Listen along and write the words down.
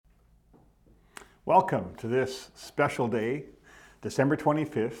Welcome to this special day, December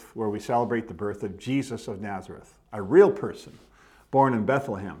 25th, where we celebrate the birth of Jesus of Nazareth, a real person born in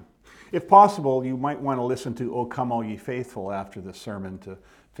Bethlehem. If possible, you might want to listen to O Come All Ye Faithful after this sermon to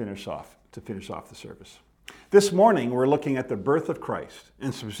finish off the service. This morning, we're looking at the birth of Christ,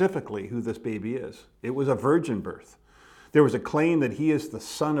 and specifically who this baby is. It was a virgin birth. There was a claim that he is the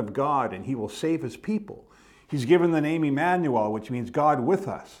Son of God and he will save his people. He's given the name Emmanuel, which means God with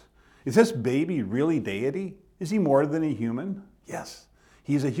us. Is this baby really deity? Is he more than a human? Yes,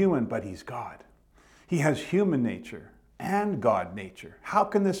 he's a human, but he's God. He has human nature and God nature. How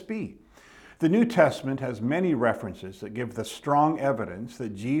can this be? The New Testament has many references that give the strong evidence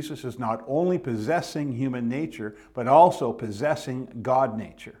that Jesus is not only possessing human nature, but also possessing God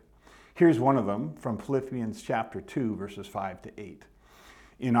nature. Here's one of them from Philippians chapter 2, verses 5 to 8.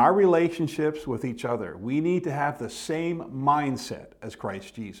 In our relationships with each other, we need to have the same mindset as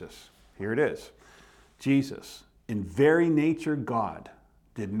Christ Jesus. Here it is. Jesus, in very nature God,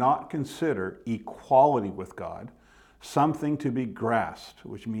 did not consider equality with God something to be grasped,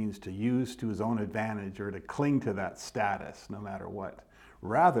 which means to use to his own advantage or to cling to that status no matter what.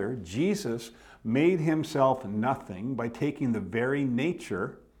 Rather, Jesus made himself nothing by taking the very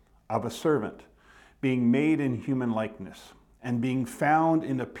nature of a servant, being made in human likeness, and being found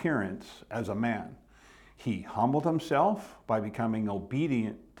in appearance as a man. He humbled himself by becoming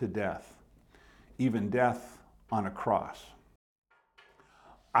obedient to death, even death on a cross.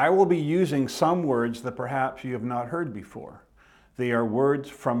 I will be using some words that perhaps you have not heard before. They are words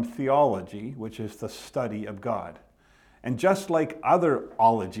from theology, which is the study of God. And just like other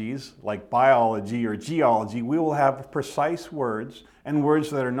ologies, like biology or geology, we will have precise words and words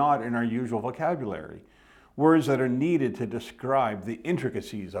that are not in our usual vocabulary. Words that are needed to describe the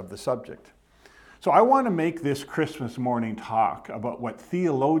intricacies of the subject. So I want to make this Christmas morning talk about what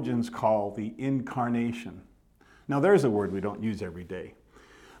theologians call the incarnation. Now there's a word we don't use every day.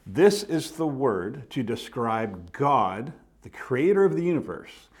 This is the word to describe God, the creator of the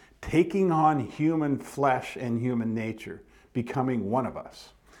universe, taking on human flesh and human nature, becoming one of us.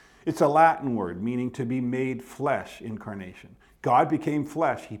 It's a Latin word meaning to be made flesh, incarnation. God became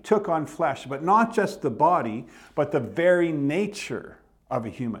flesh. He took on flesh, but not just the body, but the very nature of a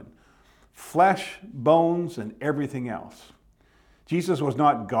human. Flesh, bones, and everything else. Jesus was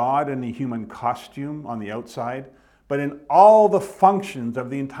not God in a human costume on the outside, but in all the functions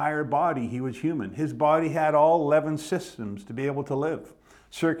of the entire body, he was human. His body had all 11 systems to be able to live.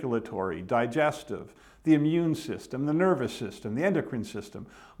 Circulatory, digestive, the immune system, the nervous system, the endocrine system,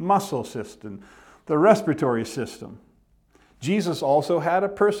 muscle system, the respiratory system. Jesus also had a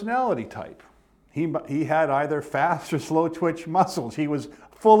personality type. He had either fast or slow twitch muscles. He was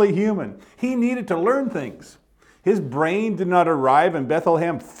fully human. He needed to learn things. His brain did not arrive in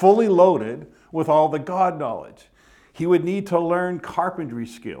Bethlehem fully loaded with all the God knowledge. He would need to learn carpentry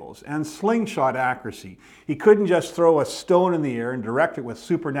skills and slingshot accuracy. He couldn't just throw a stone in the air and direct it with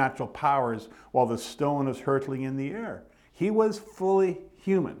supernatural powers while the stone is hurtling in the air. He was fully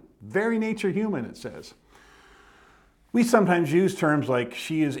human, very nature human, it says. We sometimes use terms like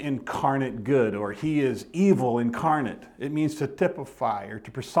she is incarnate good or he is evil incarnate. It means to typify or to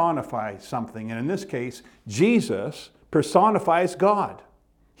personify something. And in this case, Jesus personifies God.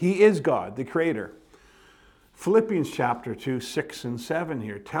 He is God, the creator. Philippians chapter 2, 6 and 7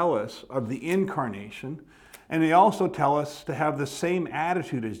 here tell us of the incarnation, and they also tell us to have the same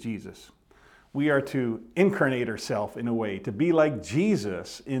attitude as Jesus. We are to incarnate ourselves in a way, to be like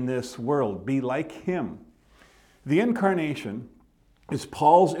Jesus in this world, be like him. The incarnation is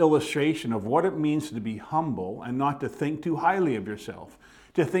Paul's illustration of what it means to be humble and not to think too highly of yourself,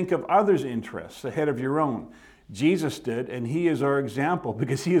 to think of others' interests ahead of your own. Jesus did, and he is our example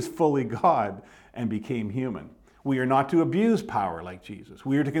because he is fully God and became human. We are not to abuse power like Jesus.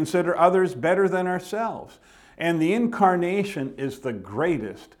 We are to consider others better than ourselves. And the incarnation is the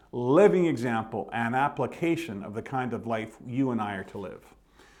greatest living example and application of the kind of life you and I are to live.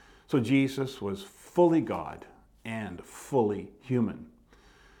 So Jesus was fully God and fully human.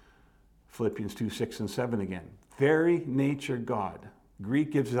 Philippians 2, 6 and 7 again. Very nature God.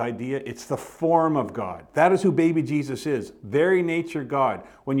 Greek gives the idea it's the form of God. That is who baby Jesus is. Very nature God.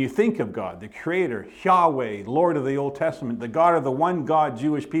 When you think of God, the creator, Yahweh, Lord of the Old Testament, the God of the one God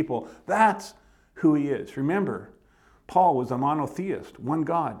Jewish people, that's who he is. Remember, Paul was a monotheist, one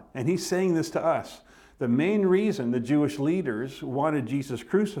God, and he's saying this to us. The main reason the Jewish leaders wanted Jesus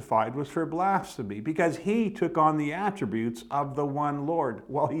crucified was for blasphemy, because he took on the attributes of the one Lord.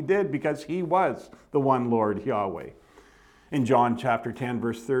 Well, he did because he was the one Lord, Yahweh. In John chapter 10,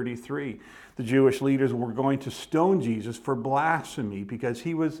 verse 33, the Jewish leaders were going to stone Jesus for blasphemy because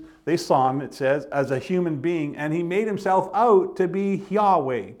they saw him, it says, as a human being, and he made himself out to be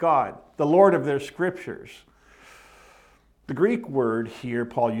Yahweh, God, the Lord of their scriptures. The Greek word here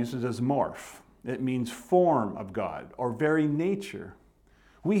Paul uses as morph. It means form of God or very nature.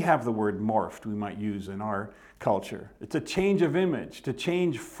 We have the word morphed we might use in our culture. It's a change of image, to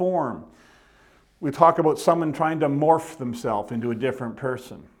change form. We talk about someone trying to morph themselves into a different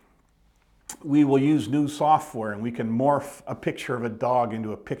person. We will use new software and we can morph a picture of a dog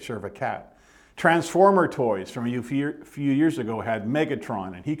into a picture of a cat. Transformer toys from a few years ago had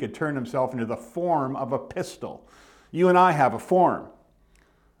Megatron, and he could turn himself into the form of a pistol. You and I have a form,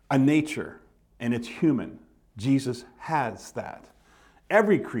 a nature, and it's human. Jesus has that.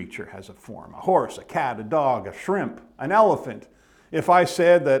 Every creature has a form: a horse, a cat, a dog, a shrimp, an elephant. If I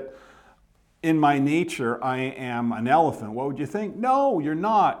said that in my nature I am an elephant, what would you think? No, you're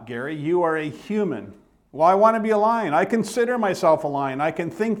not, Gary. You are a human. Well, I want to be a lion. I consider myself a lion. I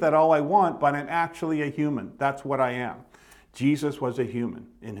can think that all I want, but I'm actually a human. That's what I am. Jesus was a human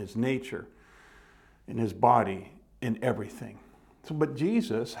in his nature, in his body, in everything. But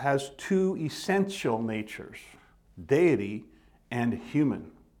Jesus has two essential natures: deity and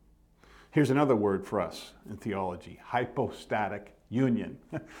human. Here's another word for us in theology: hypostatic union.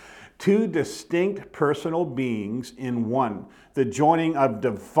 Two distinct personal beings in one. The joining of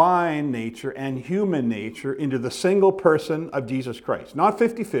divine nature and human nature into the single person of Jesus Christ. Not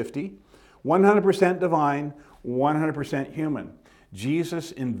 50-50, 100% divine, 100% human.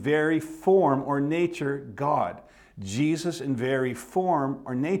 Jesus in very form or nature, God. Jesus in very form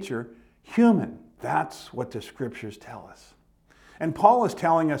or nature, human. That's what the scriptures tell us. And Paul is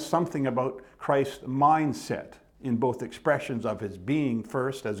telling us something about Christ's mindset in both expressions of his being,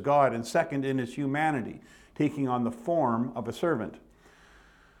 first as God, and second in his humanity, taking on the form of a servant.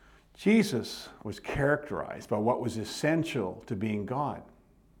 Jesus was characterized by what was essential to being God: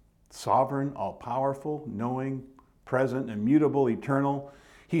 sovereign, all-powerful, knowing, present, immutable, eternal.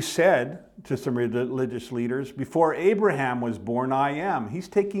 He said to some religious leaders, "Before Abraham was born, I am." He's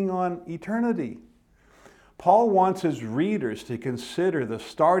taking on eternity. Paul wants his readers to consider the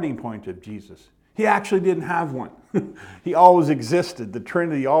starting point of Jesus. He actually didn't have one. He always existed. The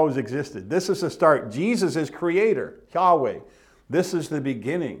Trinity always existed. This is the start. Jesus is creator, Yahweh. This is the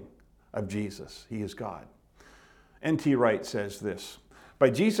beginning of Jesus. He is God. N.T. Wright says this: by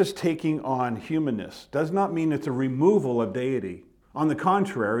Jesus taking on humanness does not mean it's a removal of deity. On the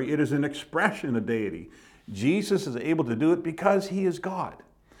contrary, it is an expression of deity. Jesus is able to do it because he is God.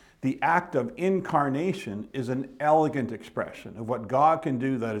 The act of incarnation is an elegant expression of what God can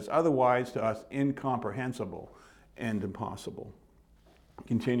do that is otherwise to us incomprehensible and impossible.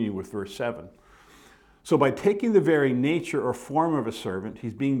 Continue with verse 7. So by taking the very nature or form of a servant,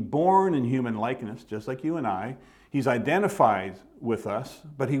 he's being born in human likeness, just like you and I. He's identified with us,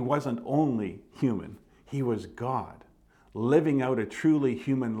 but he wasn't only human. He was God, living out a truly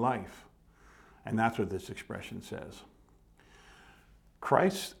human life. And that's what this expression says.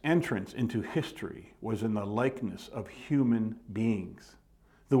 Christ's entrance into history was in the likeness of human beings.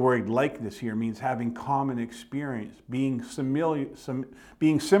 The word likeness here means having common experience, being similar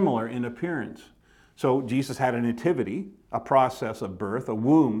in appearance. So Jesus had a nativity, a process of birth, a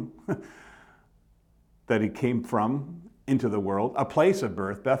womb that he came from into the world, a place of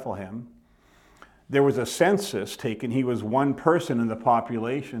birth, Bethlehem. There was a census taken. He was one person in the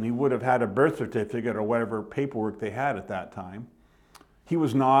population. He would have had a birth certificate or whatever paperwork they had at that time. He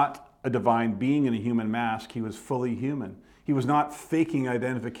was not a divine being in a human mask. He was fully human. He was not faking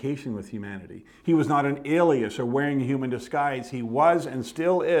identification with humanity. He was not an alias or wearing a human disguise. He was and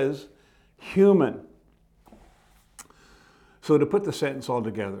still is human. So to put the sentence all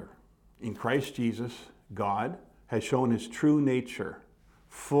together, in Christ Jesus, God has shown his true nature,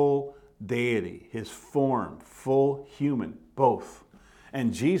 full deity, his form, full human, both.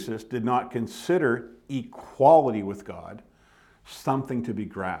 And Jesus did not consider equality with God something to be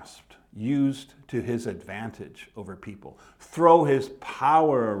grasped, used to his advantage over people, throw his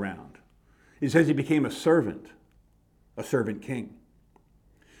power around. He says he became a servant king.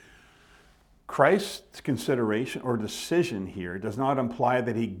 Christ's consideration or decision here does not imply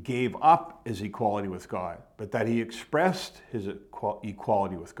that he gave up his equality with God, but that he expressed his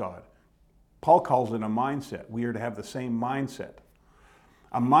equality with God. Paul calls it a mindset. We are to have the same mindset.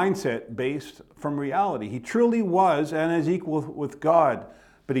 A mindset based from reality. He truly was and is equal with God,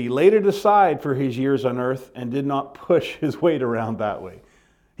 but he laid it aside for his years on earth and did not push his weight around that way.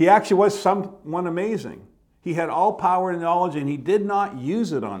 He actually was someone amazing. He had all power and knowledge, and he did not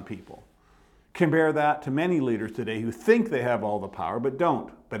use it on people. Compare that to many leaders today who think they have all the power but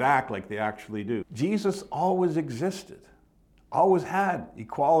don't, but act like they actually do. Jesus always existed, always had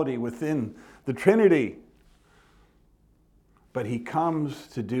equality within the Trinity. But he comes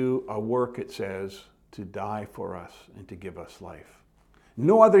to do a work, it says, to die for us and to give us life.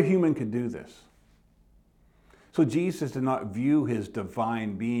 No other human could do this. So Jesus did not view his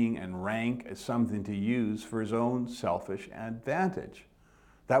divine being and rank as something to use for his own selfish advantage.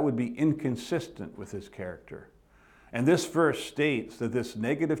 That would be inconsistent with his character. And this verse states that this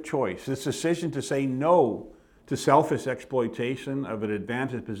negative choice, this decision to say no to selfish exploitation of an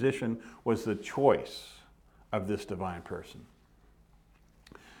advantaged position, was the choice of this divine person.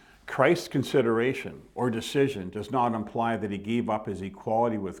 Christ's consideration or decision does not imply that he gave up his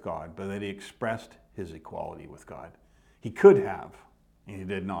equality with God, but that he expressed his equality with God. He could have, and he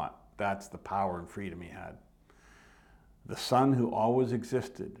did not. That's the power and freedom he had. The Son who always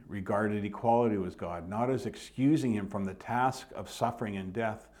existed regarded equality with God not as excusing him from the task of suffering and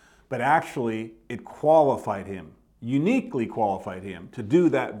death, but actually it qualified him, uniquely qualified him to do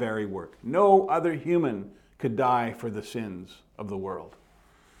that very work. No other human could die for the sins of the world.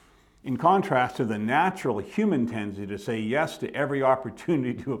 In contrast to the natural human tendency to say yes to every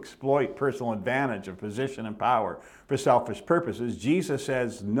opportunity to exploit personal advantage of position and power for selfish purposes, Jesus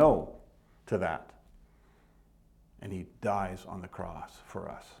says no to that. And he dies on the cross for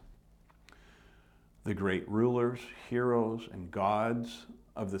us. The great rulers, heroes, and gods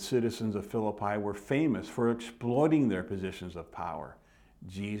of the citizens of Philippi were famous for exploiting their positions of power.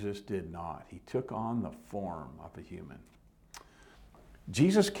 Jesus did not. He took on the form of a human.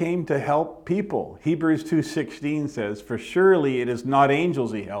 Jesus came to help people. Hebrews 2:16 says, "For surely it is not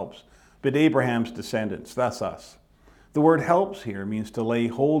angels he helps, but Abraham's descendants." That's us. The word helps here means to lay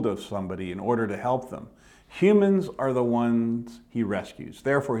hold of somebody in order to help them. Humans are the ones he rescues.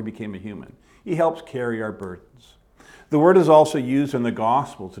 Therefore, he became a human. He helps carry our burdens. The word is also used in the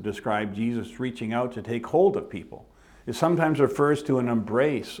gospel to describe Jesus reaching out to take hold of people. It sometimes refers to an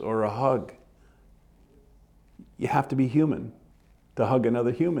embrace or a hug. You have to be human to hug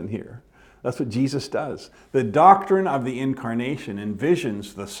another human here. That's what Jesus does. The doctrine of the incarnation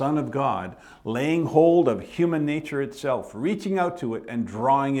envisions the Son of God laying hold of human nature itself, reaching out to it and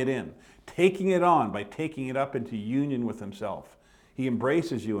drawing it in, taking it on by taking it up into union with himself. He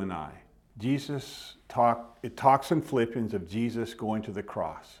embraces you and I. It talks in Philippians of Jesus going to the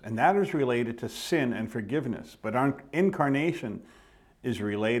cross, and that is related to sin and forgiveness. But our incarnation is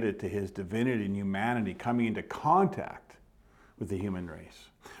related to his divinity and humanity coming into contact with the human race.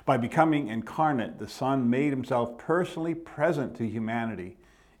 By becoming incarnate, the Son made himself personally present to humanity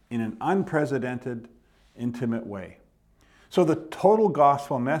in an unprecedented, intimate way. So the total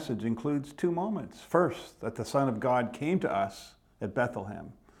gospel message includes two moments. First, that the Son of God came to us at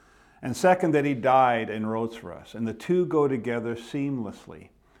Bethlehem. And second, that he died and rose for us. And the two go together seamlessly.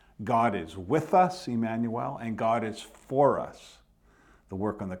 God is with us, Emmanuel, and God is for us, the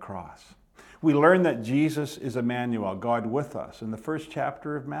work on the cross. We learn that Jesus is Emmanuel, God with us, in the first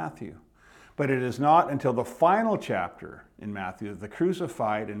chapter of Matthew. But it is not until the final chapter in Matthew that the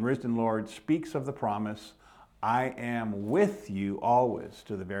crucified and risen Lord speaks of the promise, "I am with you always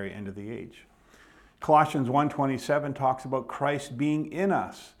to the very end of the age." Colossians 1:27 talks about Christ being in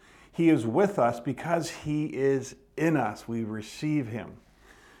us. He is with us because he is in us. We receive him.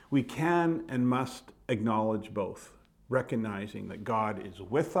 We can and must acknowledge both, recognizing that God is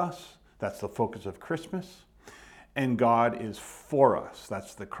with us. That's the focus of Christmas. And God is for us.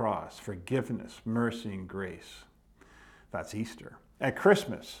 That's the cross, forgiveness, mercy, and grace. That's Easter. At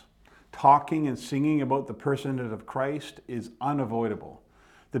Christmas, talking and singing about the personhood of Christ is unavoidable.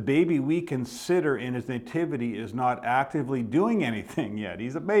 The baby we consider in his nativity is not actively doing anything yet.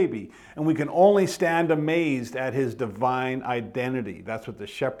 He's a baby. And we can only stand amazed at his divine identity. That's what the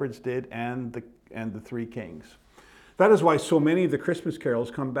shepherds did and the three kings. That is why so many of the Christmas carols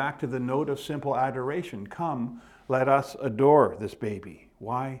come back to the note of simple adoration. Come, let us adore this baby.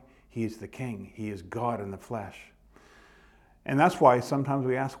 Why? He is the King. He is God in the flesh. And that's why sometimes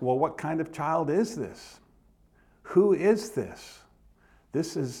we ask, well, what kind of child is this? Who is this?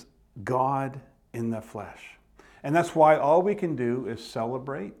 This is God in the flesh. And that's why all we can do is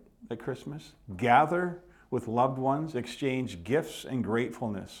celebrate at Christmas, gather with loved ones, exchange gifts and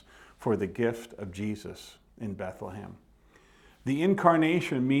gratefulness for the gift of Jesus in Bethlehem. The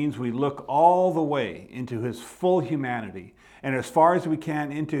incarnation means we look all the way into his full humanity and as far as we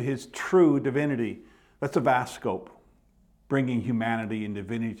can into his true divinity. That's a vast scope, bringing humanity and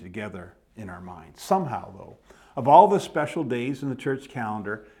divinity together in our minds. Somehow, though, Of all the special days in the church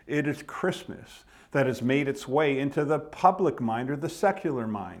calendar, it is Christmas that has made its way into the public mind or the secular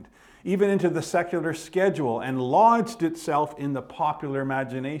mind, even into the secular schedule, and lodged itself in the popular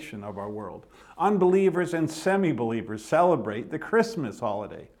imagination of our world. Unbelievers and semi-believers celebrate the Christmas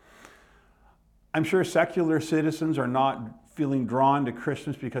holiday. I'm sure secular citizens are not feeling drawn to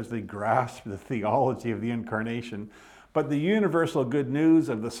Christmas because they grasp the theology of the incarnation, but the universal good news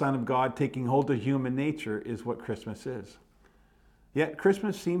of the Son of God taking hold of human nature is what Christmas is. Yet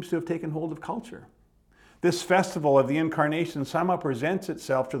Christmas seems to have taken hold of culture. This festival of the incarnation somehow presents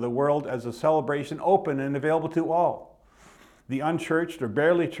itself to the world as a celebration open and available to all. The unchurched or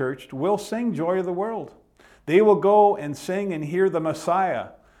barely churched will sing Joy of the World. They will go and sing and hear the Messiah,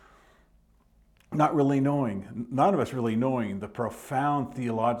 none of us really knowing the profound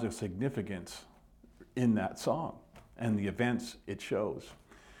theological significance in that song and the events it shows.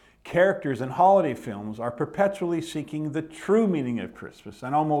 Characters in holiday films are perpetually seeking the true meaning of Christmas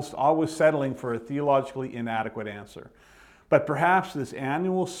and almost always settling for a theologically inadequate answer. But perhaps this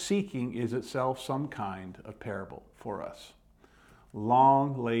annual seeking is itself some kind of parable for us.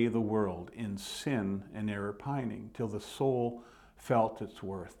 Long lay the world in sin and error pining till the soul felt its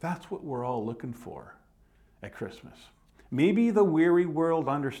worth. That's what we're all looking for at Christmas. Maybe the weary world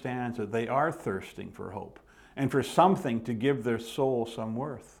understands that they are thirsting for hope and for something to give their soul some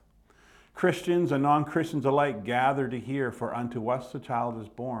worth. Christians and non-Christians alike gather to hear, for unto us the child is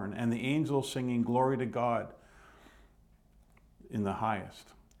born, and the angels singing glory to God in the highest.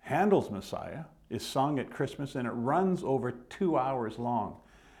 Handel's Messiah is sung at Christmas, and it runs over 2 hours long.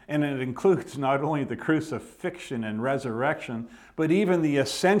 And it includes not only the crucifixion and resurrection, but even the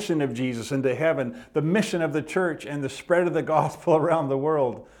ascension of Jesus into heaven, the mission of the church, and the spread of the gospel around the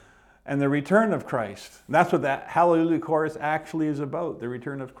world, and the return of Christ. And that's what that Hallelujah chorus actually is about, the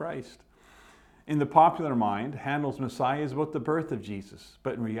return of Christ. In the popular mind, Handel's Messiah is about the birth of Jesus,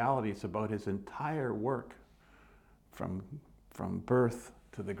 but in reality it's about his entire work from birth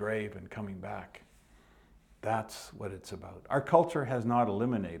to the grave and coming back. That's what it's about. Our culture has not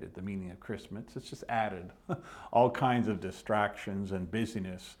eliminated the meaning of Christmas. It's just added all kinds of distractions and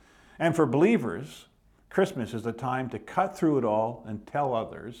busyness. And for believers, Christmas is a time to cut through it all and tell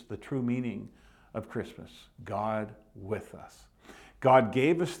others the true meaning of Christmas. God with us. God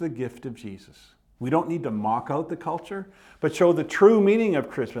gave us the gift of Jesus. We don't need to mock out the culture, but show the true meaning of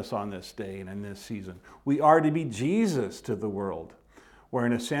Christmas on this day and in this season. We are to be Jesus to the world, where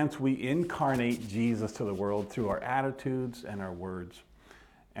in a sense we incarnate Jesus to the world through our attitudes and our words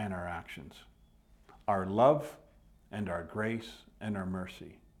and our actions. Our love and our grace and our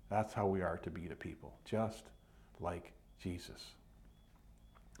mercy. That's how we are to be to people, just like Jesus.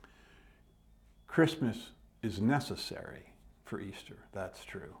 Christmas is necessary for Easter, that's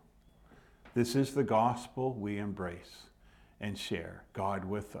true. This is the gospel we embrace and share, God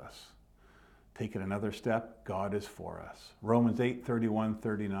with us. Take it another step, God is for us. Romans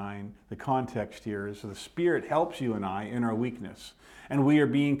 8:31-39, the context here is the Spirit helps you and I in our weakness, and we are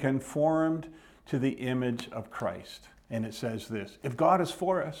being conformed to the image of Christ. And it says this, if God is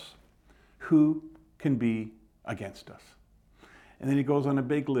for us, who can be against us? And then he goes on a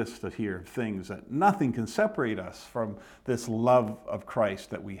big list of here of things that nothing can separate us from this love of Christ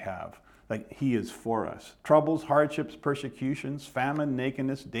that we have. Like he is for us. Troubles, hardships, persecutions, famine,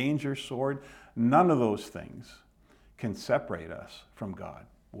 nakedness, danger, sword, none of those things can separate us from God.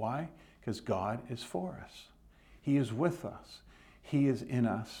 Why? Because God is for us. He is with us. He is in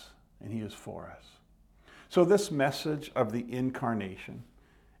us, and he is for us. So this message of the incarnation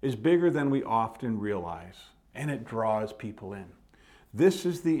is bigger than we often realize, and it draws people in. This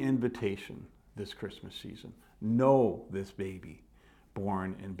is the invitation this Christmas season. Know this baby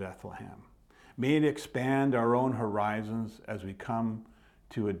born in Bethlehem. May it expand our own horizons as we come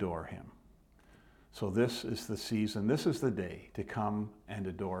to adore him. So this is the season, this is the day to come and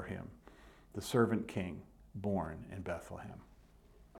adore him, the servant king born in Bethlehem.